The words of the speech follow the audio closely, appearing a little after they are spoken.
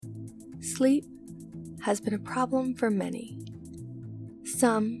Sleep has been a problem for many.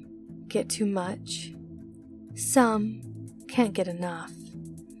 Some get too much, some can't get enough,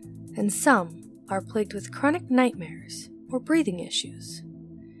 and some are plagued with chronic nightmares or breathing issues.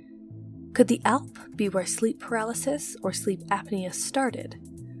 Could the ALP be where sleep paralysis or sleep apnea started?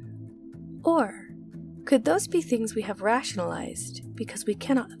 Or could those be things we have rationalized because we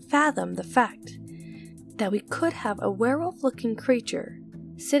cannot fathom the fact that we could have a werewolf-looking creature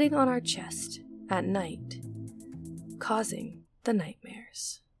sitting on our chest at night, causing the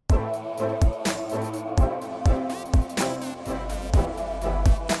nightmares?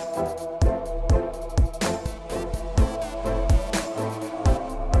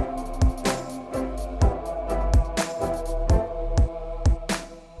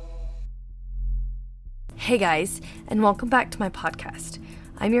 Hey guys, and welcome back to my podcast.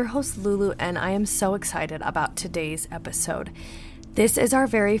 I'm your host Lulu, and I am so excited about today's episode. This is our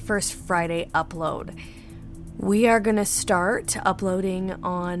very first Friday upload. We are going to start uploading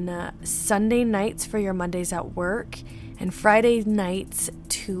on Sunday nights for your Mondays at work, and Friday nights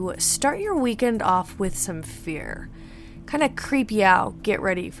to start your weekend off with some fear. Kind of creep you out, get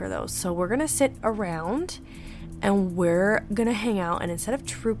ready for those. So we're going to sit around and we're going to hang out, and instead of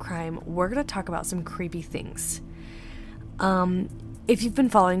true crime, we're going to talk about some creepy things. If you've been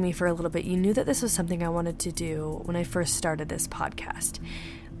following me for a little bit, you knew that this was something I wanted to do when I first started this podcast.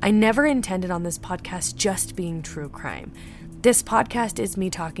 I never intended on this podcast just being true crime. This podcast is me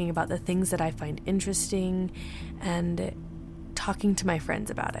talking about the things that I find interesting and talking to my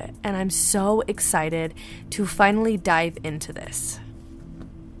friends about it. And I'm so excited to finally dive into this.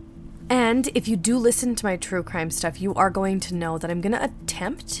 And if you do listen to my true crime stuff, you are going to know that I'm going to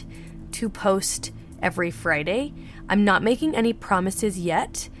attempt to post every Friday. I'm not making any promises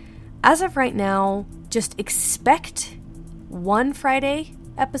yet. As of right now, just expect one Friday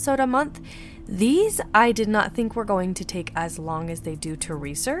episode a month. These I did not think were going to take as long as they do to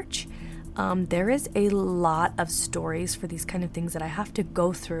research. There is a lot of stories for these kind of things that I have to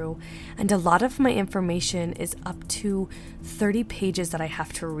go through, and a lot of my information is up to 30 pages that I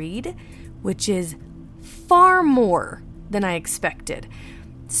have to read, which is far more than I expected.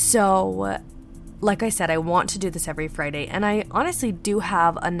 So, like I said, I want to do this every Friday, and I honestly do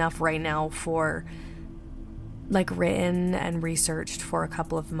have enough right now for written and researched for a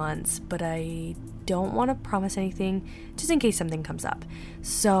couple of months, but I don't want to promise anything just in case something comes up.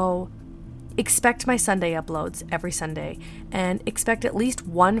 So expect my Sunday uploads every Sunday, and expect at least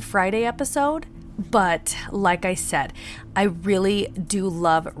one Friday episode. But like I said, I really do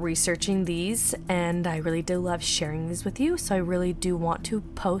love researching these, and I really do love sharing these with you. So I really do want to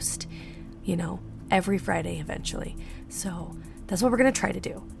post, every Friday eventually. So that's what we're going to try to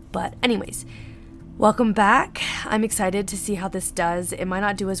do. But anyways, welcome back. I'm excited to see how this does. It might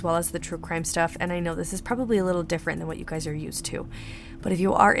not do as well as the true crime stuff, and I know this is probably a little different than what you guys are used to. But if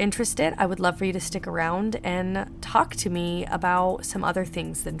you are interested, I would love for you to stick around and talk to me about some other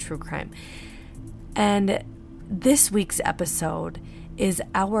things than true crime. And this week's episode is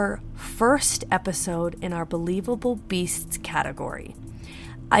our first episode in our Believable Beasts category.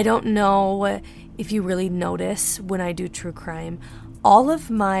 I don't know if you really notice when I do true crime, all of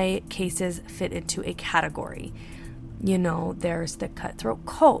my cases fit into a category. There's the cutthroat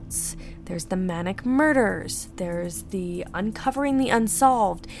cults, there's the manic murders, there's the uncovering the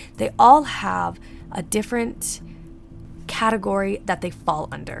unsolved. They all have a different category that they fall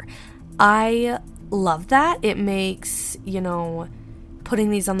under. I love that. It makes, putting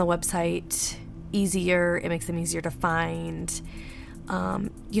these on the website easier. It makes them easier to find.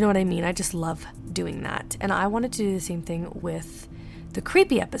 You know what I mean? I just love doing that. And I wanted to do the same thing with the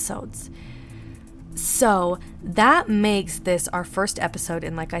creepy episodes. So that makes this our first episode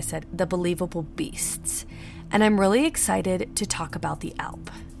in, like I said, the Believable Beasts. And I'm really excited to talk about the ALP.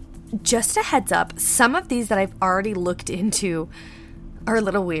 Just a heads up, some of these that I've already looked into are a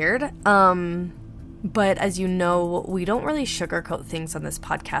little weird. But as you know, we don't really sugarcoat things on this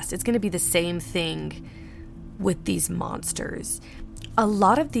podcast. It's going to be the same thing with these monsters. A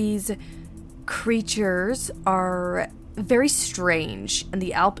lot of these creatures are very strange, and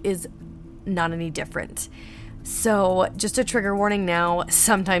the ALP is not any different. So just a trigger warning now,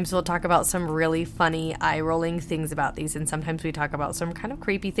 sometimes we'll talk about some really funny eye-rolling things about these, and sometimes we talk about some kind of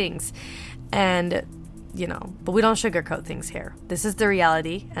creepy things. And, but we don't sugarcoat things here. This is the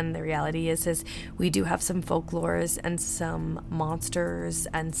reality, and the reality is we do have some folklores and some monsters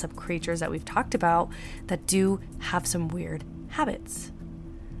and some creatures that we've talked about that do have some weird habits,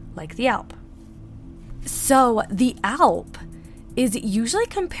 like the ALP. So the ALP is usually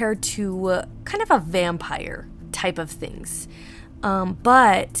compared to kind of a vampire type of things.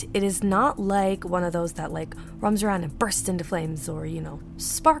 But it is not like one of those that like roams around and bursts into flames or,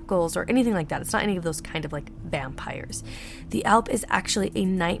 sparkles or anything like that. It's not any of those kind of like vampires. The Alp is actually a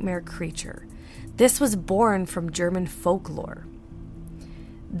nightmare creature. This was born from German folklore.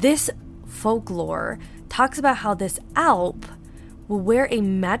 This folklore talks about how this Alp will wear a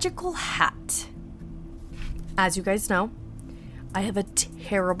magical hat. As you guys know, I have a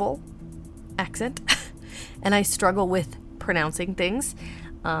terrible accent and I struggle with pronouncing things.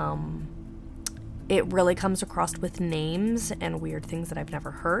 It really comes across with names and weird things that I've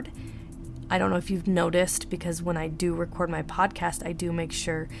never heard. I don't know if you've noticed, because when I do record my podcast, I do make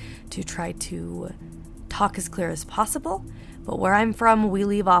sure to try to talk as clear as possible. But where I'm from, we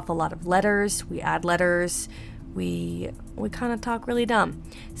leave off a lot of letters, we add letters, we kind of talk really dumb.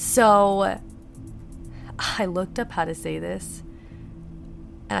 So I looked up how to say this,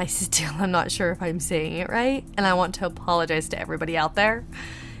 and I still am not sure if I'm saying it right, and I want to apologize to everybody out there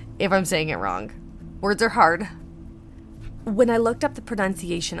if I'm saying it wrong. Words are hard. When I looked up the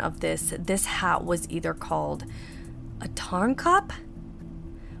pronunciation of this hat was either called a Tarnkop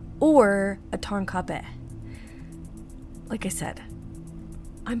or a Tarnkappe. Like I said,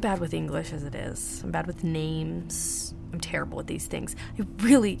 I'm bad with English as it is. I'm bad with names. I'm terrible with these things.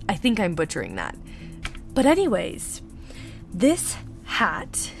 I think I'm butchering that. But anyways, this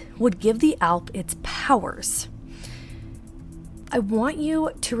hat would give the Alp its powers. I want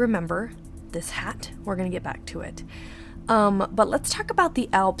you to remember this hat. We're going to get back to it. But let's talk about the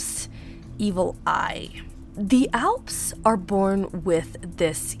Alp's evil eye. The Alps are born with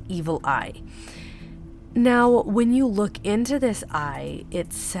this evil eye. Now, when you look into this eye,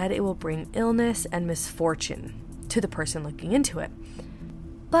 it's said it will bring illness and misfortune to the person looking into it.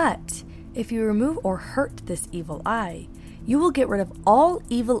 But if you remove or hurt this evil eye, you will get rid of all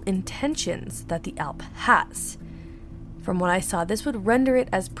evil intentions that the Alp has. From what I saw, this would render it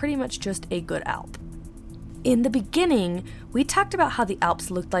as pretty much just a good Alp. In the beginning, we talked about how the Alps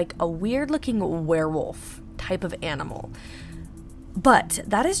looked like a weird-looking werewolf type of animal. But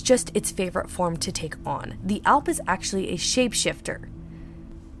that is just its favorite form to take on. The Alp is actually a shapeshifter.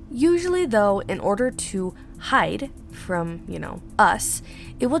 Usually, though, in order to hide from, us,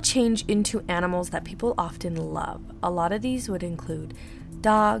 it will change into animals that people often love. A lot of these would include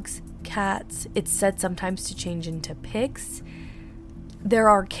dogs, cats. It's said sometimes to change into pigs. There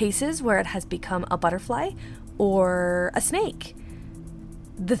are cases where it has become a butterfly or a snake.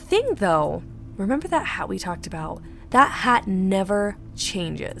 The thing, though, remember that hat we talked about? That hat never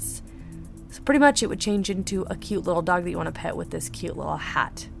changes. So pretty much it would change into a cute little dog that you want to pet with this cute little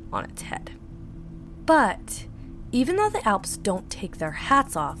hat on its head. But even though the Alps don't take their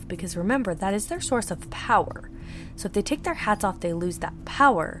hats off, because remember, that is their source of power. So if they take their hats off, they lose that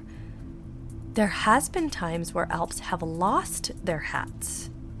power. There has been times where Alps have lost their hats,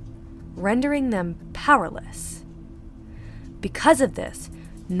 rendering them powerless. Because of this,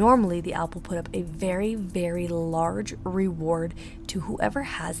 normally the Alp will put up a very, very large reward to whoever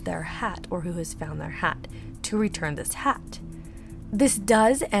has their hat or who has found their hat to return this hat. This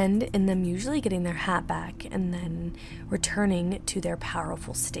does end in them usually getting their hat back and then returning to their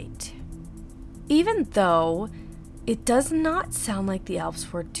powerful state. Even though it does not sound like the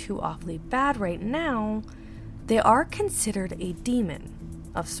Alps were too awfully bad right now, they are considered a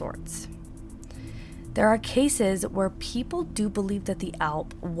demon of sorts. There are cases where people do believe that the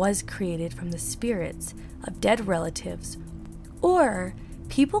Alp was created from the spirits of dead relatives, or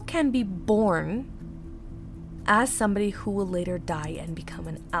people can be born as somebody who will later die and become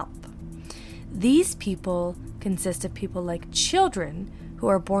an Alp. These people consist of people like children who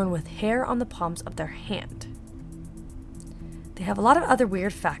are born with hair on the palms of their hand. They have a lot of other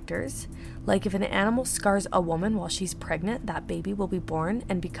weird factors, like if an animal scars a woman while she's pregnant, that baby will be born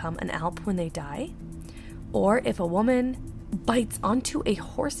and become an Alp when they die. Or if a woman bites onto a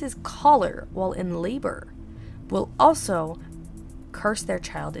horse's collar while in labor, will also curse their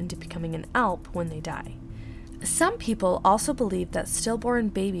child into becoming an Alp when they die. Some people also believe that stillborn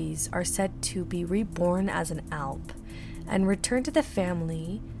babies are said to be reborn as an Alp and return to the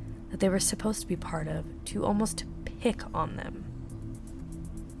family that they were supposed to be part of to almost pick on them.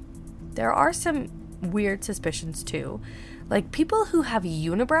 There are some weird suspicions too, like people who have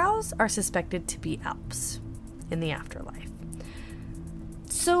unibrows are suspected to be Alps in the afterlife.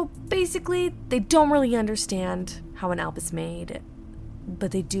 So basically, they don't really understand how an Alp is made,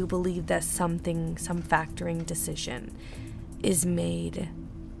 but they do believe that some factoring decision is made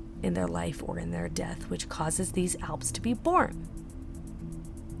in their life or in their death, which causes these Alps to be born.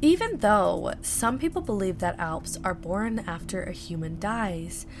 Even though some people believe that Alps are born after a human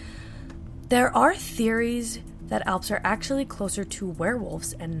dies, there are theories that Alps are actually closer to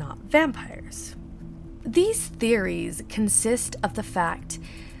werewolves and not vampires. These theories consist of the fact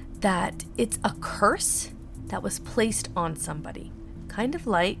that it's a curse that was placed on somebody, kind of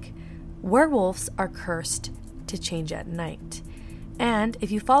like werewolves are cursed to change at night. And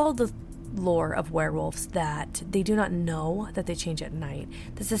if you follow the lore of werewolves that they do not know that they change at night,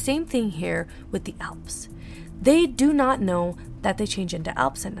 that's the same thing here with the Alps. They do not know that they change into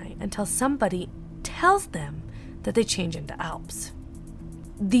Alps at night until somebody tells them that they change into Alps.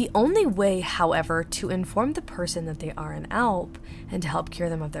 The only way, however, to inform the person that they are an Alp and to help cure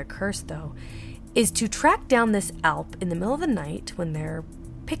them of their curse, though, is to track down this Alp in the middle of the night when they're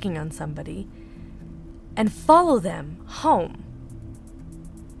picking on somebody and follow them home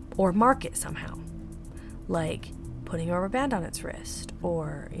or mark it somehow, like putting a rubber band on its wrist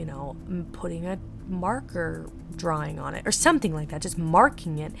or, putting a marker drawing on it or something like that, just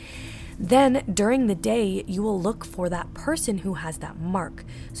marking it. Then during the day, you will look for that person who has that mark.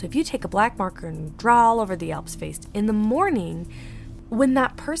 So if you take a black marker and draw all over the Alp's face, in the morning, when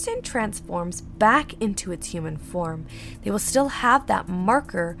that person transforms back into its human form, they will still have that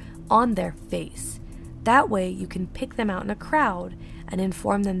marker on their face. That way you can pick them out in a crowd and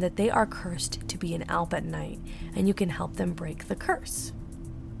inform them that they are cursed to be an Alp at night, and you can help them break the curse.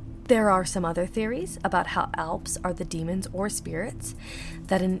 There are some other theories about how Alps are the demons or spirits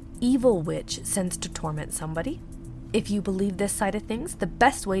that an evil witch sends to torment somebody. If you believe this side of things, the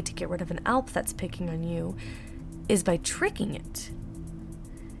best way to get rid of an Alp that's picking on you is by tricking it.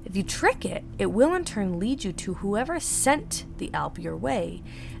 If you trick it, it will in turn lead you to whoever sent the Alp your way,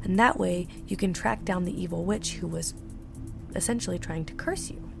 and that way you can track down the evil witch who was essentially trying to curse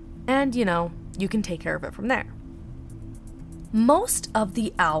you. And, you can take care of it from there. Most of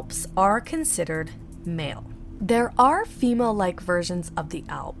the Alps are considered male. There are female-like versions of the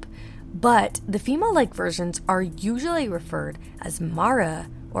Alp, but the female-like versions are usually referred as Mara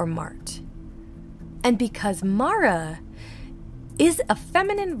or Mart. And because Mara is a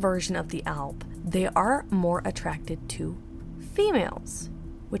feminine version of the Alp, they are more attracted to females,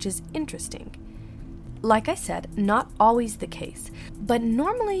 which is interesting. Like I said, not always the case, but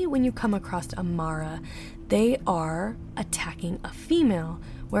normally when you come across a Mara, they are attacking a female,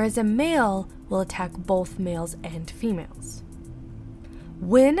 whereas a male will attack both males and females.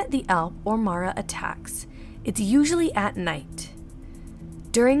 When the Alp or Mara attacks, it's usually at night.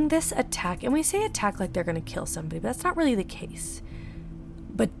 During this attack, and we say attack like they're going to kill somebody, but that's not really the case.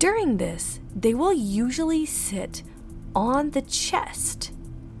 But during this, they will usually sit on the chest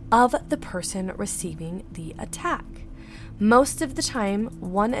of the person receiving the attack. Most of the time,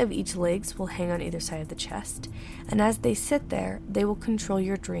 one of each legs will hang on either side of the chest, and as they sit there, they will control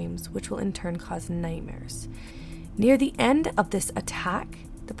your dreams, which will in turn cause nightmares. Near the end of this attack,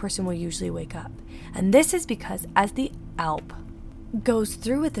 the person will usually wake up, and this is because as the Alp goes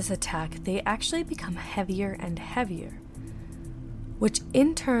through with this attack, they actually become heavier and heavier, which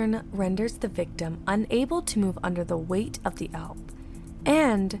in turn renders the victim unable to move under the weight of the Alp,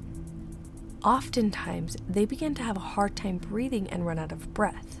 and oftentimes they begin to have a hard time breathing and run out of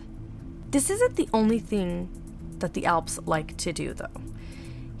breath. This isn't the only thing that the Alps like to do, though.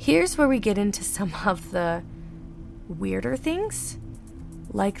 Here's where we get into some of the weirder things,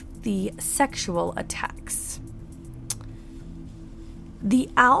 like the sexual attacks.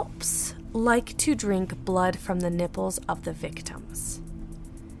 The Alps like to drink blood from the nipples of the victims.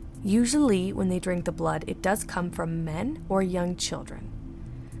 Usually, when they drink the blood, it does come from men or young children.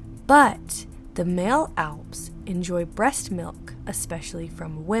 But the male Alps enjoy breast milk, especially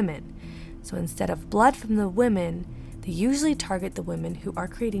from women. So instead of blood from the women, they usually target the women who are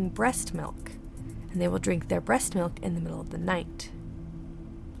creating breast milk, and they will drink their breast milk in the middle of the night.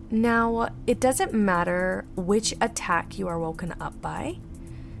 Now, it doesn't matter which attack you are woken up by,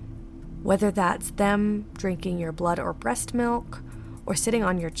 whether that's them drinking your blood or breast milk or sitting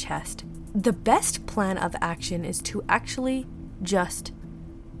on your chest. The best plan of action is to actually just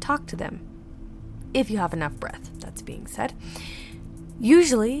talk to them. If you have enough breath, that's being said.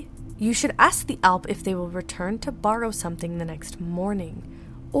 Usually, you should ask the Alp if they will return to borrow something the next morning,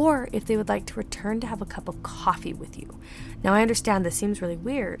 or if they would like to return to have a cup of coffee with you. Now, I understand this seems really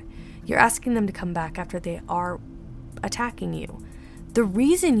weird. You're asking them to come back after they are attacking you. The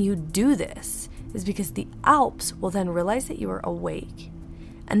reason you do this is because the Alps will then realize that you are awake,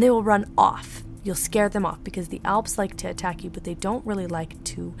 and they will run off. You'll scare them off because the Alps like to attack you, but they don't really like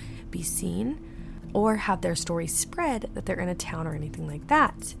to be seen or have their story spread that they're in a town or anything like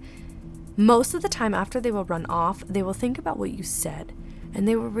that. Most of the time after they will run off, they will think about what you said, and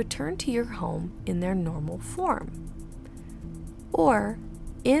they will return to your home in their normal form. Or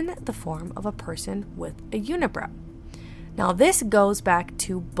in the form of a person with a unibrow. Now, this goes back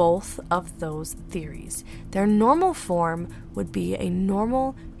to both of those theories. Their normal form would be a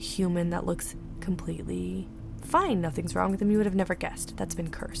normal human that looks completely fine. Nothing's wrong with them. You would have never guessed. That's been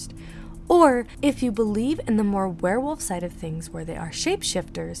cursed. Or, if you believe in the more werewolf side of things where they are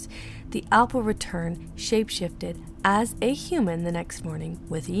shapeshifters, the Alp will return shapeshifted as a human the next morning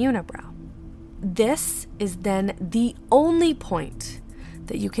with a unibrow. This is then the only point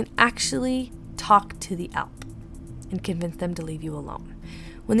that you can actually talk to the Alp and convince them to leave you alone.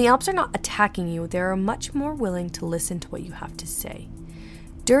 When the Alps are not attacking you, they are much more willing to listen to what you have to say.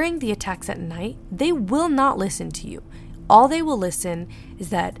 During the attacks at night, they will not listen to you. All they will listen is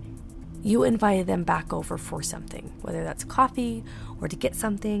that you invited them back over for something, whether that's coffee or to get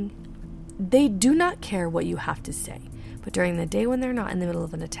something. They do not care what you have to say. But during the day when they're not in the middle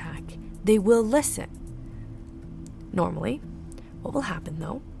of an attack, they will listen. Normally, what will happen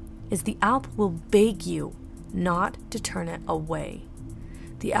though, is the Alp will beg you not to turn it away.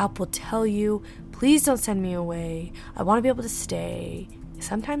 The Alp will tell you, please don't send me away. I want to be able to stay.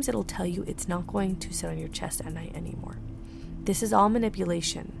 Sometimes it'll tell you it's not going to sit on your chest at night anymore. This is all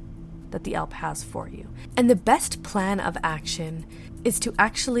manipulation that the Alp has for you. And the best plan of action is to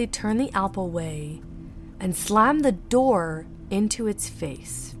actually turn the Alp away and slam the door into its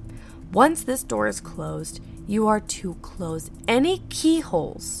face. Once this door is closed, you are to close any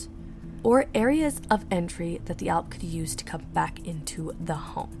keyholes or areas of entry that the Alp could use to come back into the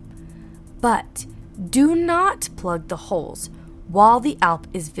home. But do not plug the holes while the Alp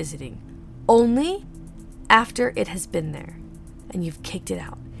is visiting, only after it has been there and you've kicked it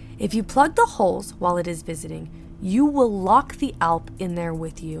out. If you plug the holes while it is visiting, you will lock the Alp in there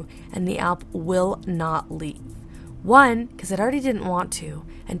with you and the Alp will not leave. 1, because it already didn't want to,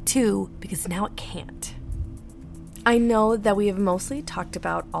 and 2, because now it can't. I know that we have mostly talked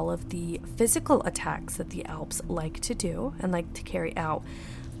about all of the physical attacks that the Alps like to do and like to carry out,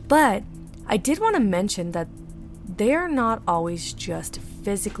 but I did want to mention that they are not always just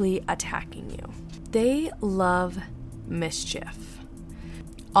physically attacking you. They love mischief.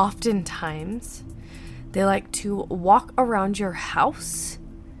 Oftentimes, they like to walk around your house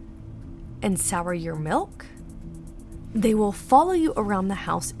and sour your milk. They will follow you around the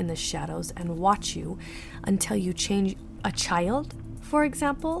house in the shadows and watch you until you change a child, for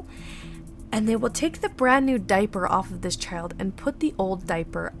example, and they will take the brand new diaper off of this child and put the old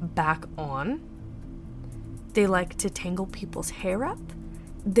diaper back on. They like to tangle people's hair up.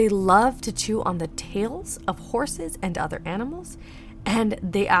 They love to chew on the tails of horses and other animals, and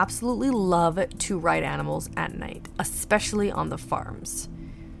they absolutely love to ride animals at night, especially on the farms.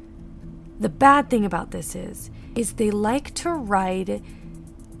 The bad thing about this is they like to ride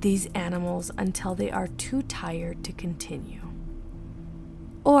these animals until they are too tired to continue.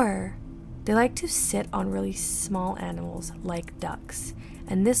 Or they like to sit on really small animals like ducks,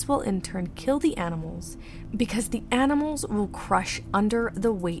 and this will in turn kill the animals because the animals will crush under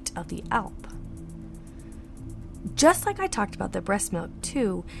the weight of the Alp. Just like I talked about the breast milk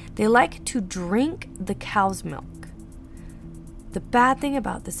too, they like to drink the cow's milk. The bad thing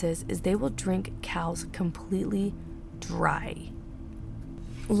about this is they will drink cows completely dry.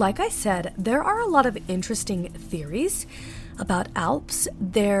 Like I said, there are a lot of interesting theories about Alps.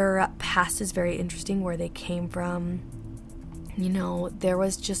 Their past is very interesting, where they came from. You know, there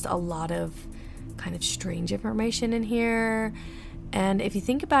was just a lot of kind of strange information in here. And if you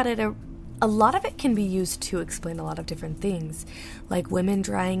think about it, a lot of it can be used to explain a lot of different things, like women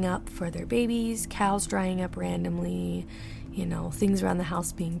drying up for their babies, cows drying up randomly, you know, things around the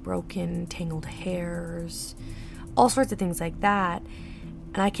house being broken, tangled hairs, all sorts of things like that.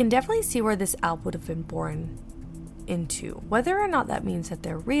 And I can definitely see where this Alp would have been born into, whether or not that means that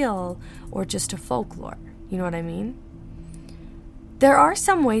they're real or just a folklore. You know what I mean? There are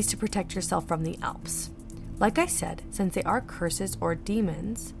some ways to protect yourself from the Alps. Like I said, since they are curses or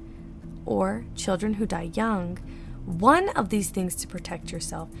demons, or children who die young, one of these things to protect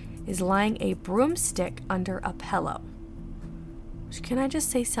yourself is lying a broomstick under a pillow. Which, can I just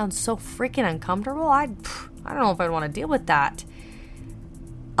say, sounds so freaking uncomfortable? I don't know if I'd want to deal with that.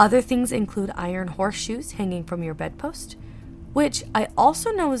 Other things include iron horseshoes hanging from your bedpost, which I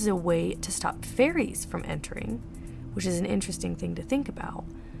also know is a way to stop fairies from entering, which is an interesting thing to think about.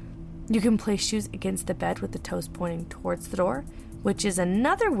 You can place shoes against the bed with the toes pointing towards the door, which is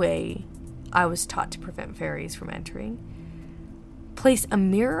another way I was taught to prevent fairies from entering. Place a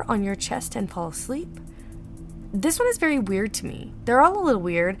mirror on your chest and fall asleep. This one is very weird to me. They're all a little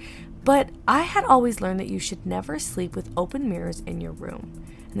weird, but I had always learned that you should never sleep with open mirrors in your room,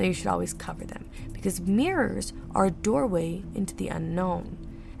 and that you should always cover them, because mirrors are a doorway into the unknown.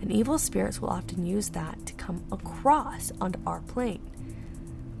 and evil spirits will often use that to come across onto our plane.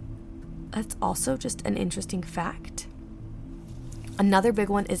 That's also just an interesting fact. Another big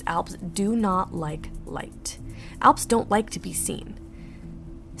one is Alps do not like light. Alps don't like to be seen.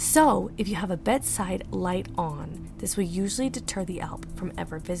 So, if you have a bedside light on, this will usually deter the Alp from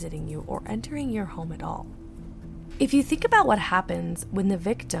ever visiting you or entering your home at all. If you think about what happens when the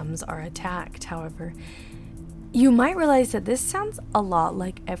victims are attacked, however, you might realize that this sounds a lot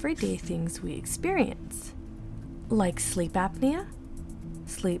like everyday things we experience, like sleep apnea,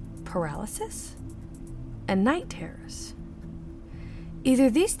 sleep paralysis, and night terrors. Either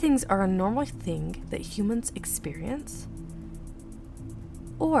these things are a normal thing that humans experience,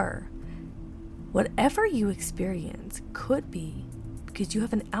 or whatever you experience could be because you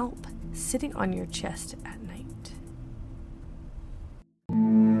have an Alp sitting on your chest at night.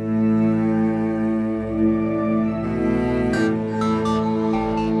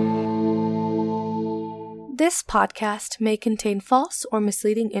 This podcast may contain false or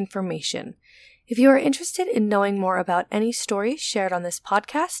misleading information. If you are interested in knowing more about any stories shared on this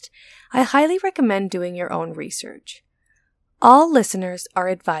podcast, I highly recommend doing your own research. All listeners are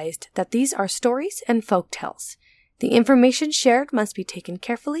advised that these are stories and folktales. The information shared must be taken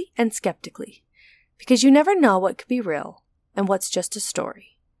carefully and skeptically, because you never know what could be real and what's just a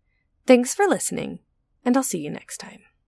story. Thanks for listening, and I'll see you next time.